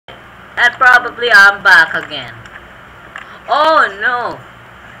And probably I'm back again. Oh no!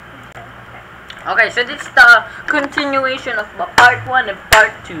 Okay, so this is the continuation of part 1 and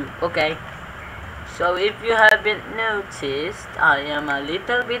part 2, okay? So if you haven't noticed, I am a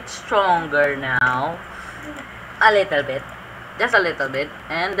little bit stronger now. A little bit. Just a little bit.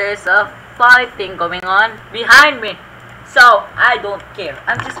 And there's a fighting going on behind me. So, I don't care.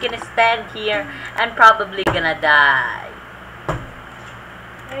 I'm just gonna stand here and probably gonna die.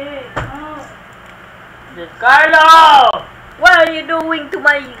 Hey, no. Carlo! What are you doing to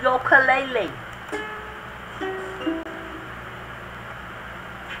my ukulele?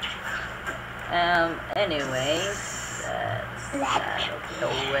 Anyways, that's out of the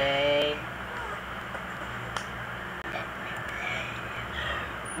way.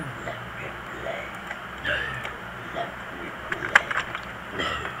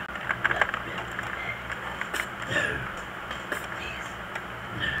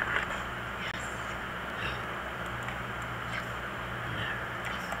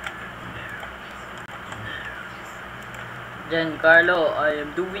 Giancarlo, I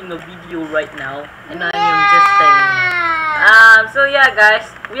am doing a video right now, and I am just saying it. So yeah, guys,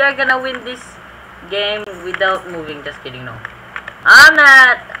 we are gonna win this game without moving. Just kidding, no. I'm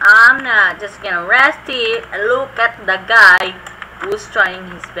not. Just gonna rest it and look at the guy who's trying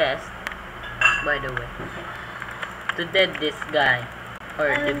his best. By the way, to dead this guy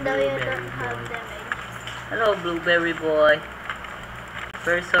or the blueberry boy. Hello, blueberry boy.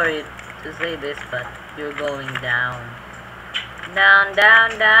 Very sorry to say this, but you're going down. Down,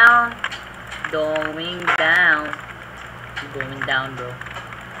 down, down. Going down. You're going down, bro.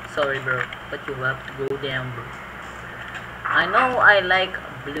 Sorry, bro, but you have to go down, bro. I know I like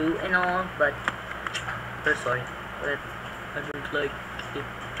blue and all, but very sorry, but I don't like it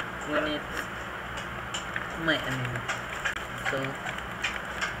when it's my enemy. So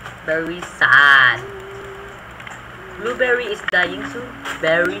very sad. Blueberry is dying soon.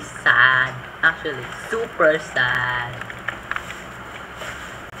 Very sad. Actually, super sad.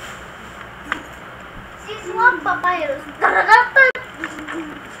 Swamp papyrus.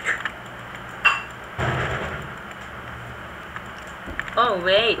 Oh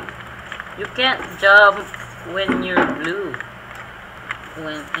wait, you can't jump when you're blue.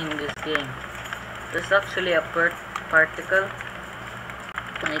 When in this game, there's actually a particle.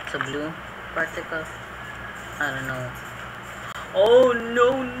 It's a blue particle. I don't know. Oh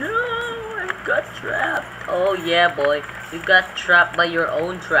no, I got trapped. Oh yeah, boy, you got trapped by your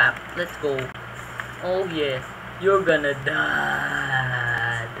own trap. Let's go. Oh yeah, you're gonna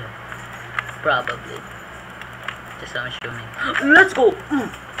die. Probably. Just I'm assuming. Let's go.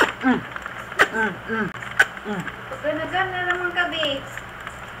 Gana naman kabi.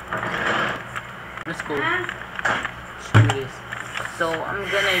 Let's go. Let's do this. So I'm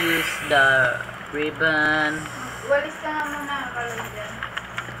gonna use the ribbon. Walis ka nga muna, kalagyan.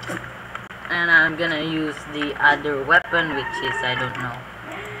 And I'm gonna use the other weapon, which is I don't know.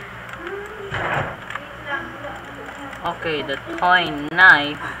 Okay, the toy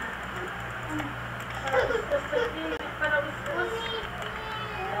knife.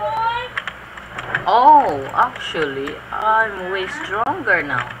 Oh, actually, I'm way stronger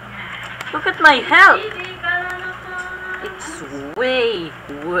now. Look at my health. It's way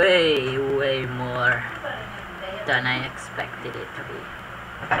more than I expected it to be.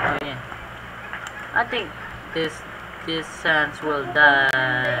 Oh yeah. I think this sans will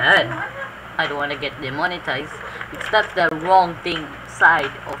die. I don't want to get demonetized. That's the wrong thing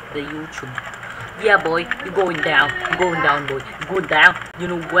side of the YouTube. Yeah, boy, you're going down. You're going down, boy. You're going down. You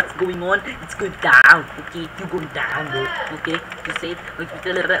know what's going on? It's going down. Okay, you're going down, boy. Okay, you say it.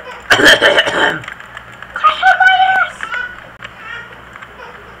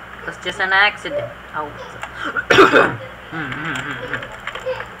 That's just an accident. Oh.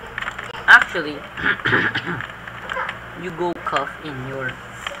 Actually, you go cough in your.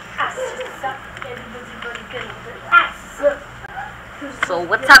 So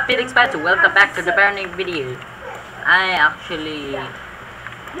what's up, Felix Pato? Welcome back to the burning video. I actually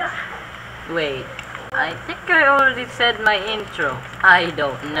wait. I think I already said my intro. I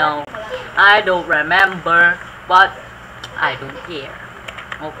don't know. I don't remember, but I don't care.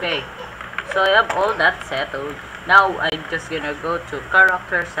 Okay. So I have all that settled. Now I'm just gonna go to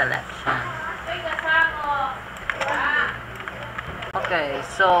character selection. Okay,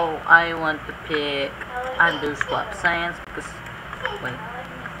 so I want to pick Underswap Science because wait,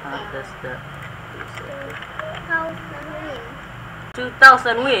 how does the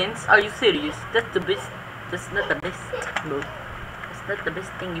 2,000 wins? Are you serious? That's the best. That's not the best, bro. That's not the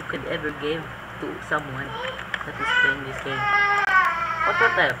best thing you could ever give to someone that is playing this game. What the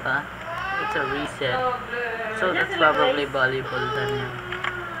heck, huh? It's a reset. So that's probably valuable than you.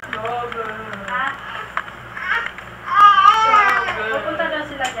 Pupunta na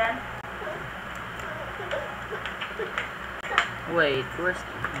sila dyan. Wait, where's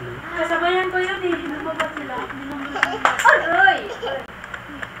the blue? Kasabayan ko yun eh. Lumabas sila. Aroy!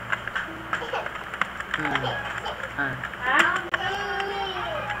 Ah.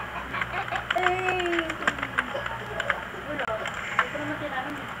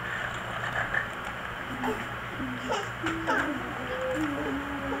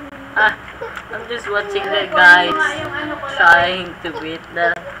 Ha? I'm just watching the guys trying to beat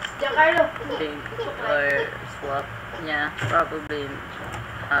the thing or swap. Yeah, probably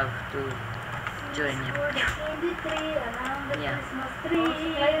have to join him. Yeah.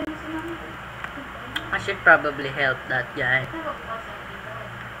 I should probably help that guy.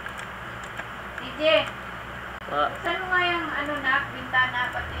 DJ, What? saan mo nga yung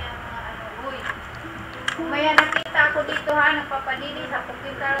bintana, pati yung mga uy. Kung may nakita ako dito ha, nagpapalinis,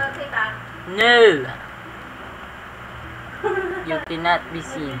 hapukin ka lang kita. No! You cannot be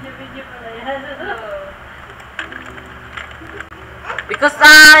seen. Video pala yan. Because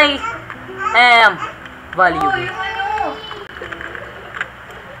I am valuable. Yung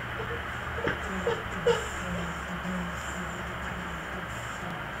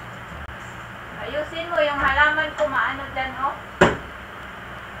ayusin mo yung halaman ko maano dyan, oh.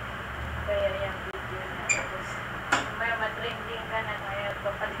 Kaya yung video na. Tapos, may matrending ka na ngayon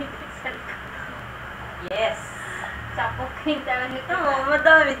papalinis sa likod. Yes. Sapukin talaga ito. Oh,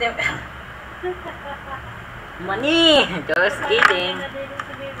 madami din. Money! Just kidding.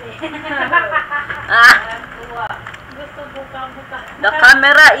 Gusto buka-buka. The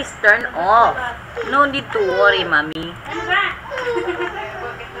camera is turned off. No need to worry, mommy. Ano ba?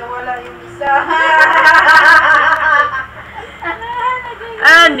 Bakit nawala yung isa?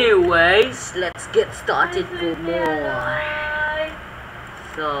 Anyways, let's get started for more.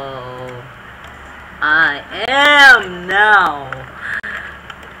 So, I am now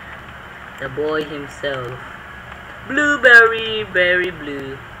the boy himself. Blueberry, berry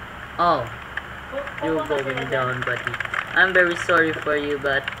blue. Oh, you're going down, buddy. I'm very sorry for you,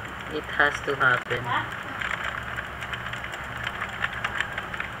 but it has to happen.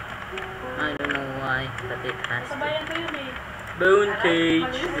 I don't know why, but it has to. Bone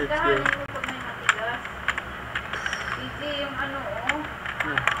cage. Let's go. Yung ano, oh.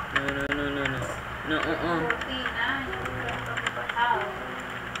 No.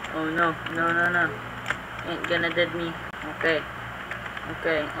 Oh no. Ain't gonna dead me. Okay.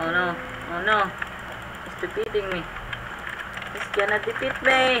 Oh no. It's defeating me. It's gonna defeat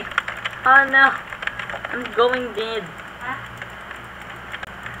me. Oh no. I'm going dead.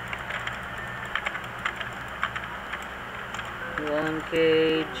 One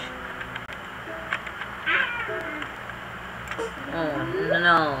cage. Oh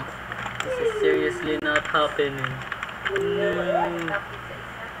no. This is seriously not happening. No.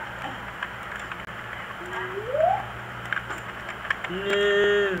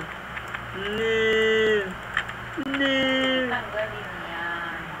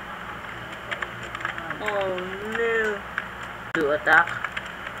 Oh no. Do attack.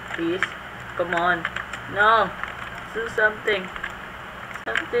 Please. Come on. No. Do something.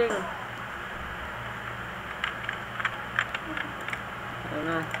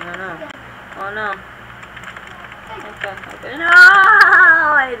 Oh no. Okay. No!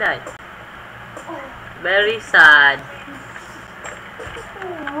 I died. Very sad.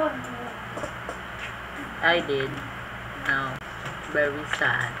 I did. No. Very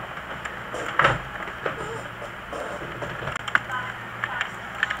sad.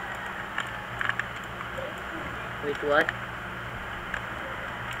 Wait, what?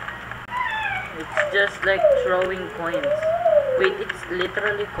 It's just like throwing coins. Wait, it's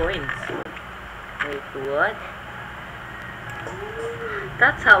literally coins. Wait, what?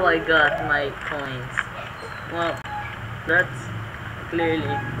 That's how I got my coins. Well, that's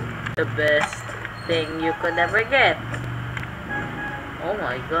clearly the best thing you could ever get. Oh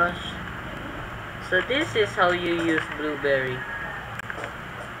my gosh. So this is how you use blueberry.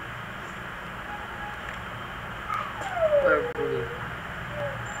 Or blue.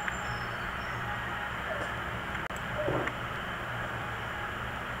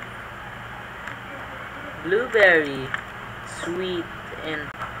 Blueberry, sweet and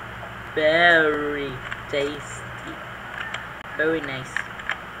very tasty. Very nice.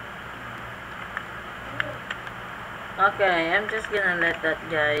 Okay, I'm just gonna let that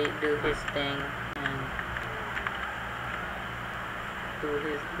guy do his thing and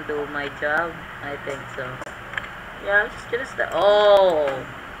do my job. I think so. Yeah, I'm just gonna start. Oh,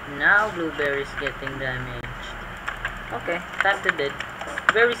 Now Blueberry's getting damaged. Okay, time to dead.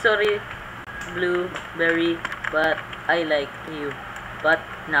 Very sorry, Blueberry, but I like you. But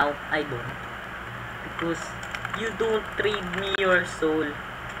now I don't. Because you don't trade me your soul.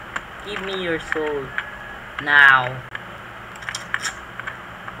 Give me your soul. Now.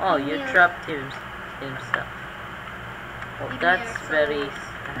 Oh, you trapped himself. Oh, Give me that's your soul. very No,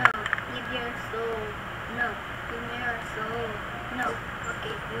 sad. give your soul. No, give me your soul. No,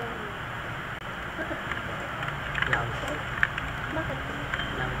 okay, yung... Loud. Bakit?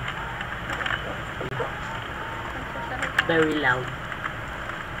 Loud. Very loud.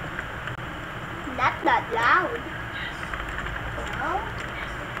 Not that loud. No?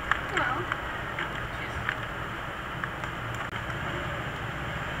 No.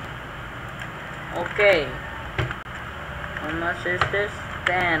 Okay. How much is this?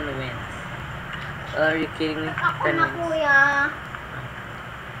 10 wins. Are you kidding me? Ako 10 na, wins. kuya.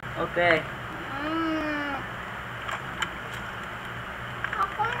 Okay.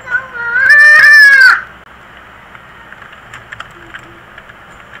 Ako na nga.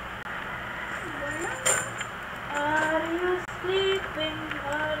 Are you sleeping?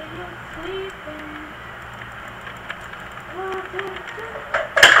 Are you sleeping?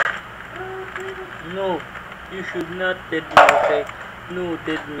 No, you should not dead me, okay? No,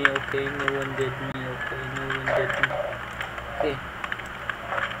 dead me, okay? No one dead me, okay? No one dead me. Okay.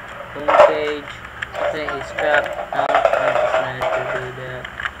 Don't cage. Okay, he's trapped. Now, I'm just going to do that.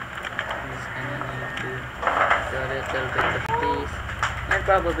 He's gonna need to do a little bit of this. And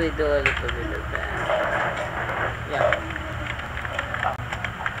probably do a little bit of that. Yeah.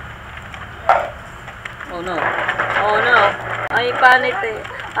 Oh no. Oh no. I'm panicking.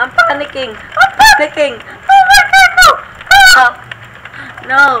 I'm panicking. I'm panicking. Oh my god, no. Help.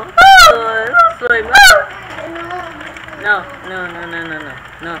 No. Oh, sorry. No. No, no, no, no, no.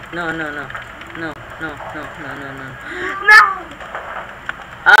 No, no, no, no. No, no, no, no, no, no. No.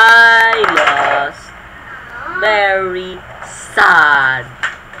 I lost. Very sad.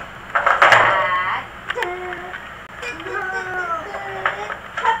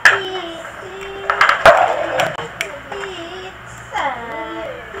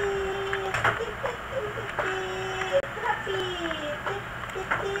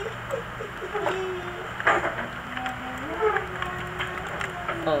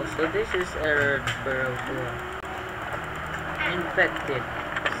 Oh, so this is error sparrow 4. Infected.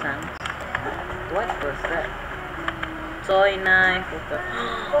 Sans. What was that? Toy knife.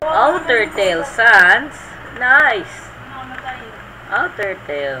 Outer tail sans. Nice. Outer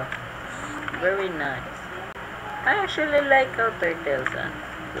tail. Very nice. I actually like outer tail sans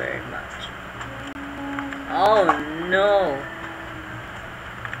very much. Oh no.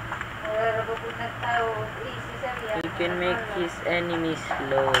 He can make his enemies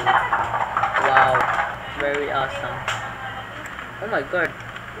slow. Wow. Very awesome. Oh my god.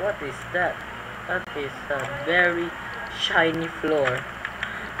 What is that? That is a very shiny floor.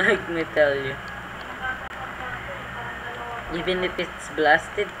 Let me tell you. Even if it's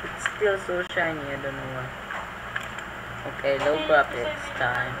blasted, it's still so shiny. I don't know why. Okay, low graphics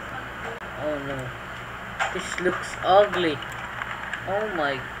time. Oh no. This looks ugly. Oh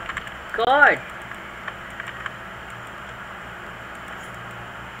my god.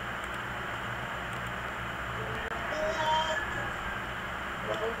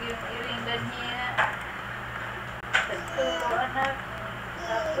 Yung iringgan niya. Ito, anak.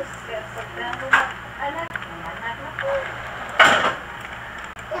 Tapos, pagkano anak na po.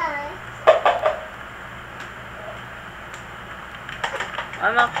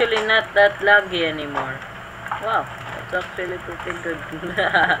 I'm actually not that laggy anymore. Wow, that's actually pretty good.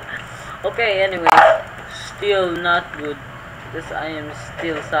 Okay, anyway, still not good because I am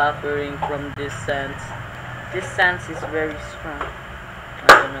still suffering from this sense. This sense is very strong.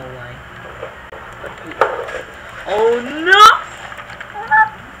 I don't know why. But oh no!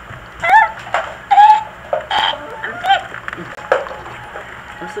 I'm dead.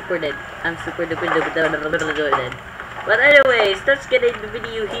 I'm super dead. I'm super dead. But anyways, let's get into the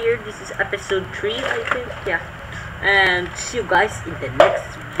video here. This is episode 3, I think. Yeah. And see you guys in the next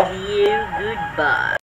video. Goodbye.